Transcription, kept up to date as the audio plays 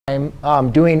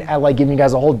I'm doing like giving you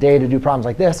guys a whole day to do problems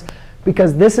like this,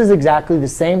 because this is exactly the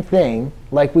same thing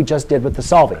like we just did with the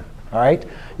solving. All right?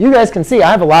 You guys can see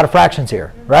I have a lot of fractions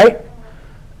here, right?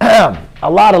 a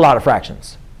lot of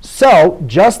fractions. So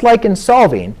just like in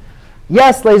solving,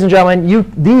 yes, ladies and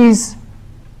gentlemen, these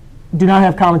do not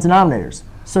have common denominators.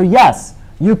 So yes,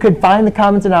 you could find the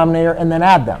common denominator and then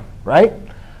add them, right?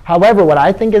 However, what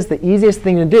I think is the easiest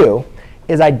thing to do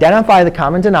is identify the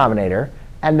common denominator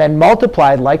and then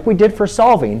multiply, like we did for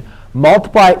solving,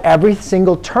 multiply every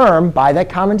single term by that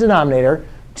common denominator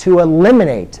to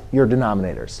eliminate your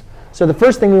denominators. So the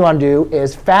first thing we want to do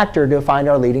is factor to find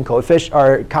our leading coefficient,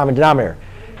 our common denominator.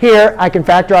 Here, I can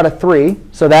factor out a 3.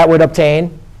 So that would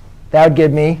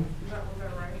give me,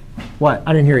 what?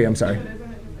 I didn't hear you. I'm sorry.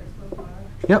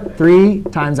 Yep, 3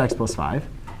 times x plus 5.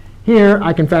 Here,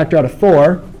 I can factor out a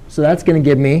 4. So that's going to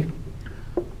give me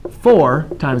 4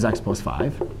 times x plus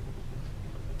 5.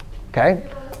 OK?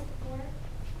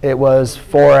 It was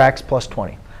 4x plus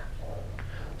 20.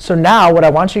 So now what I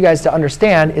want you guys to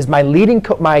understand is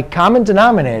my common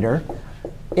denominator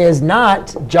is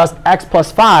not just x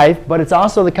plus 5, but it's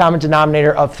also the common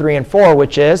denominator of 3 and 4,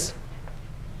 which is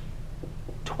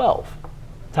 12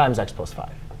 times x plus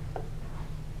 5.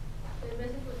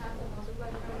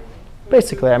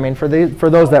 Basically, I mean, for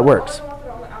those that works.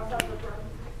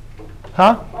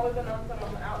 Huh?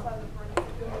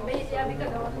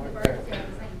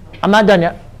 I'm not done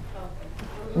yet.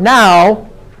 Now,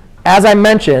 as I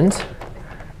mentioned,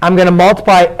 I'm going to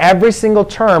multiply every single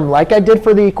term like I did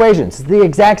for the equations. It's the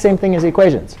exact same thing as the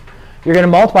equations. You're going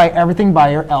to multiply everything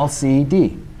by your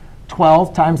LCD.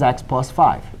 12 times x plus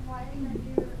 5.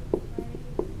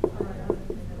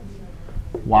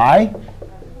 Why?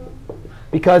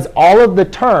 Because all of the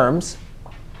terms,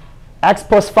 x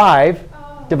plus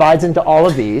 5 divides into all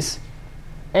of these.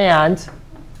 And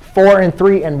 4 and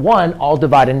 3 and 1 all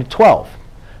divide into 12.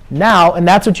 Now, and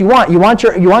that's what you want. You want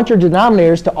your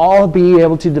denominators to all be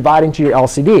able to divide into your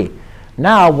LCD.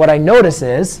 Now, what I notice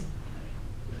is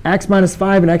x minus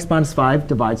 5 and x minus 5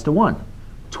 divides to 1.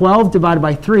 12 divided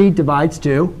by 3 divides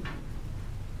to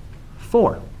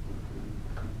 4.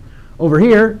 Over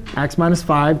here, x minus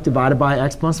 5 divided by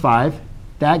x plus 5,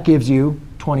 that gives you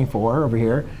 24 over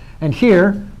here. And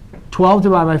here, 12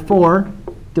 divided by 4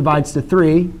 divides to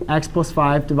 3. X plus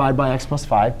 5 divided by x plus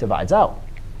 5 divides out.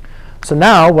 So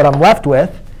now what I'm left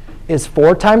with is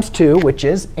 4 times 2, which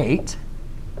is 8,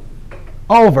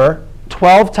 over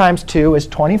 12 times 2 is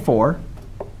 24.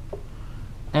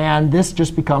 And this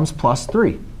just becomes plus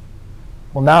 3.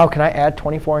 Well, now can I add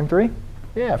 24 and 3?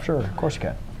 Yeah, sure. Of course you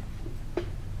can.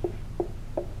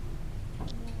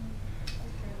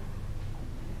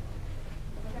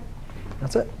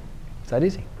 That's it. It's that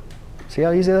easy. See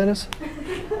how easy that is?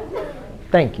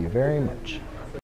 Thank you very much.